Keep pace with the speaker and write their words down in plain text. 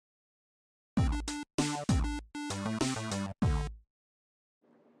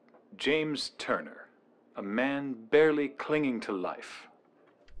James Turner, a man barely clinging to life.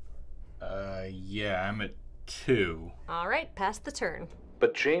 Yeah, I'm at 2. All right, pass the turn.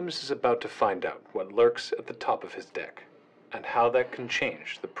 But James is about to find out what lurks at the top of his deck, and how that can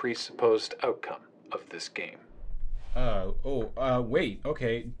change the presupposed outcome of this game. Wait,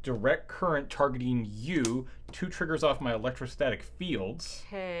 okay. Direct current targeting you, 2 triggers off my electrostatic fields.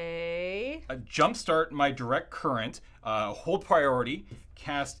 Okay. Jumpstart my direct current, hold priority,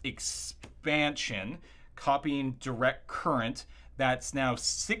 cast expansion, copying direct current. That's now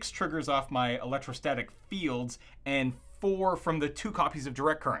 6 triggers off my electrostatic fields, and 4 from the 2 copies of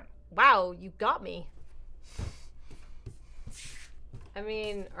direct current. Wow, you got me. I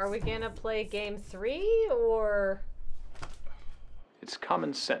mean, are we gonna play game 3, or...? It's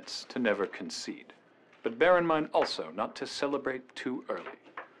common sense to never concede, but bear in mind also not to celebrate too early.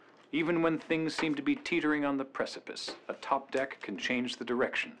 Even when things seem to be teetering on the precipice, a top deck can change the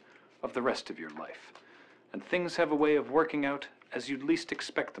direction of the rest of your life. And things have a way of working out as you'd least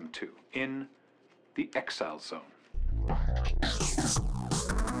expect them to in the Exile Zone.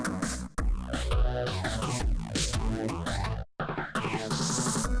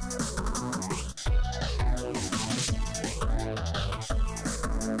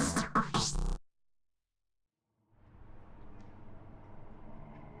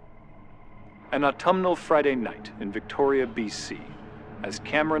 An autumnal Friday night in Victoria, BC, as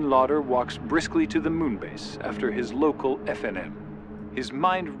Cameron Lauder walks briskly to the moonbase after his local FNM. His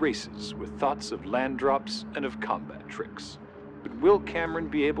mind races with thoughts of land drops and of combat tricks. But will Cameron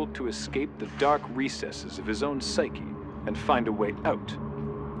be able to escape the dark recesses of his own psyche and find a way out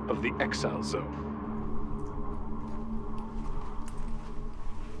of the Exile Zone?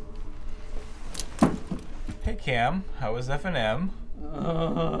 Hey Cam, how was FNM?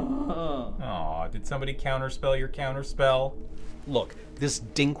 Aw, did somebody counterspell your counterspell? Look, this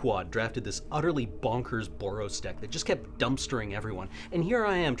dinkwad drafted this utterly bonkers Boros deck that just kept dumpstering everyone. And here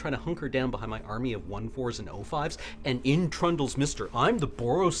I am trying to hunker down behind my army of 1/4s and 0/5s, and in trundles Mr. I'm the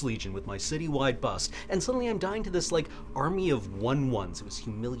Boros Legion with my citywide bust. And suddenly I'm dying to this, like, army of 1/1s. It was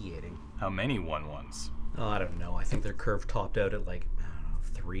humiliating. How many 1/1s? Oh, I don't know. I think they're curve topped out at, like, I don't know,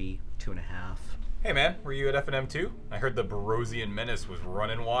 3, 2.5. Hey man, were you at FNM too? I heard the Borosian Menace was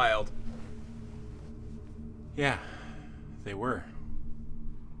running wild. Yeah, they were.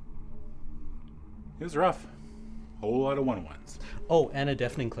 It was rough. Whole lot of 1/1s. Oh, and a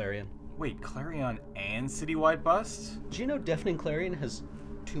Deafening Clarion. Wait, Clarion and Citywide Bust? Do you know Deafening Clarion has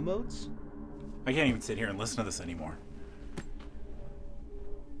 2 modes? I can't even sit here and listen to this anymore.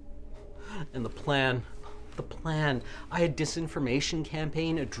 And the plan. I had disinformation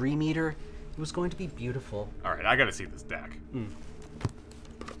campaign, a Dream Eater. It was going to be beautiful. Alright, I gotta see this deck.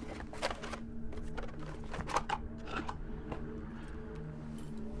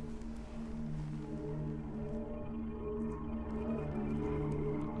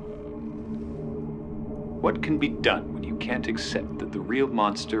 What can be done when you can't accept that the real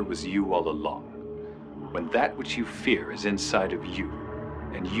monster was you all along? When that which you fear is inside of you,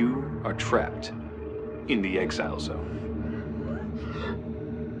 and you are trapped in the Exile Zone.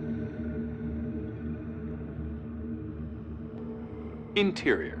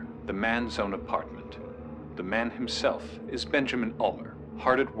 Interior, the man's own apartment. The man himself is Benjamin Ulmer,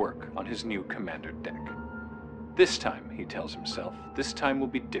 hard at work on his new commander deck. This time, he tells himself, this time will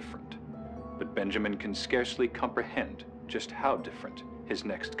be different. But Benjamin can scarcely comprehend just how different his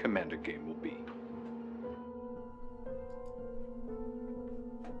next commander game will be.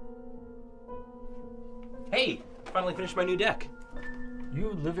 Hey, finally finished my new deck.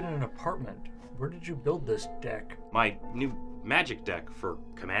 You live in an apartment. Where did you build this deck? My new magic deck for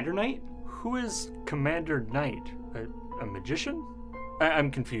Commander Night? Who is Commander Knight? A magician? I'm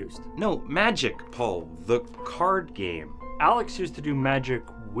confused. No, Magic, Paul. The card game. Alex used to do magic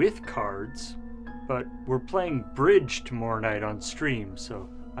with cards, but we're playing bridge tomorrow night on stream, so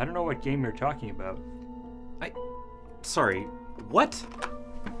I don't know what game you're talking about. Sorry, what?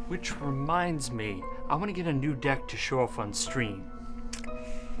 Which reminds me, I want to get a new deck to show off on stream.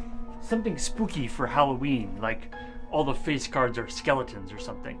 Something spooky for Halloween, like all the face cards are skeletons or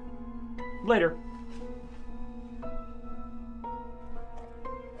something. Later.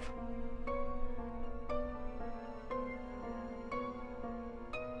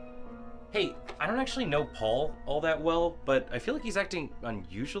 Hey, I don't actually know Paul all that well, but I feel like he's acting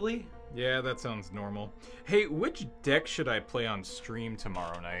unusually. Yeah, that sounds normal. Hey, which deck should I play on stream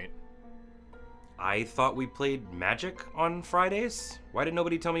tomorrow night? I thought we played Magic on Fridays. Why did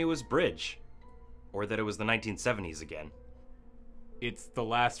nobody tell me it was Bridge? Or that it was the 1970s again? It's the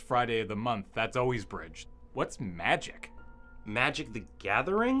last Friday of the month. That's always Bridge. What's Magic? Magic the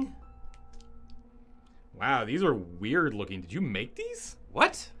Gathering? Wow, these are weird looking. Did you make these?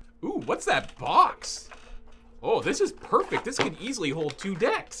 What? Ooh, what's that box? Oh, this is perfect. This could easily hold 2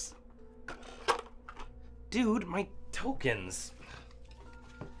 decks. Dude, my tokens.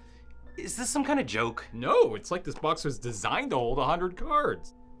 Is this some kind of joke? No, it's like this box was designed to hold 100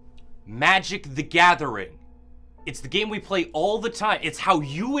 cards. Magic the Gathering. It's the game we play all the time. It's how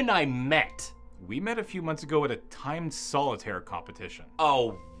you and I met. We met a few months ago at a timed solitaire competition.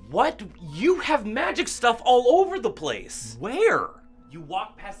 Oh, what? You have magic stuff all over the place. Where? You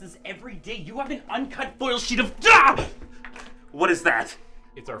walk past this every day. You have an uncut foil sheet of... Ah! What is that?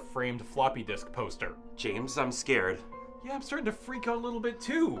 It's our framed floppy disk poster. James, I'm scared. Yeah, I'm starting to freak out a little bit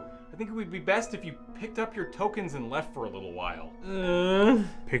too. I think it would be best if you picked up your tokens and left for a little while.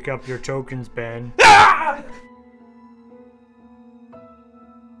 Pick up your tokens, Ben. Ah!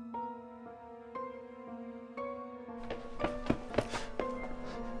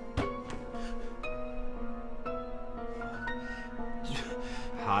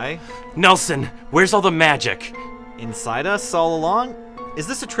 Hi? Nelson, where's all the magic? Inside us all along? Is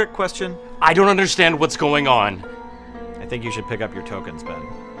this a trick question? I don't understand what's going on. I think you should pick up your tokens, Ben.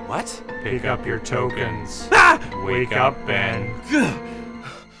 What? Pick up your tokens. Ah! Wake up, Ben.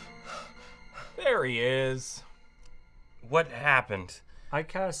 There he is. What happened? I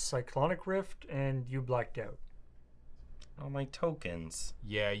cast Cyclonic Rift and you blacked out. All my tokens.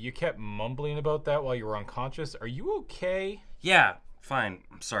 Yeah, you kept mumbling about that while you were unconscious. Are you okay? Yeah, fine.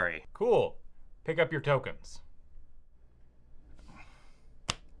 I'm sorry. Cool. Pick up your tokens.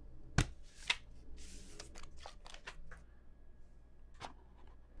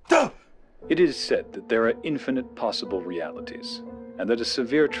 It is said that there are infinite possible realities, and that a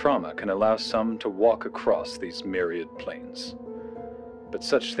severe trauma can allow some to walk across these myriad planes. But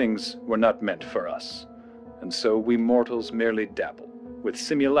such things were not meant for us, and so we mortals merely dabble with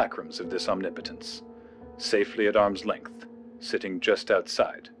simulacrums of this omnipotence, safely at arm's length, sitting just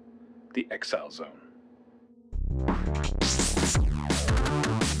outside the Exile Zone.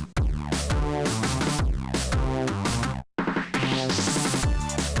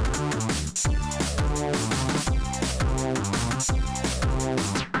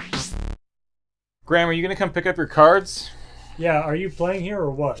 Graham, are you gonna come pick up your cards? Yeah, are you playing here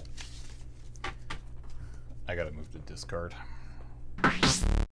or what? I gotta move the discard.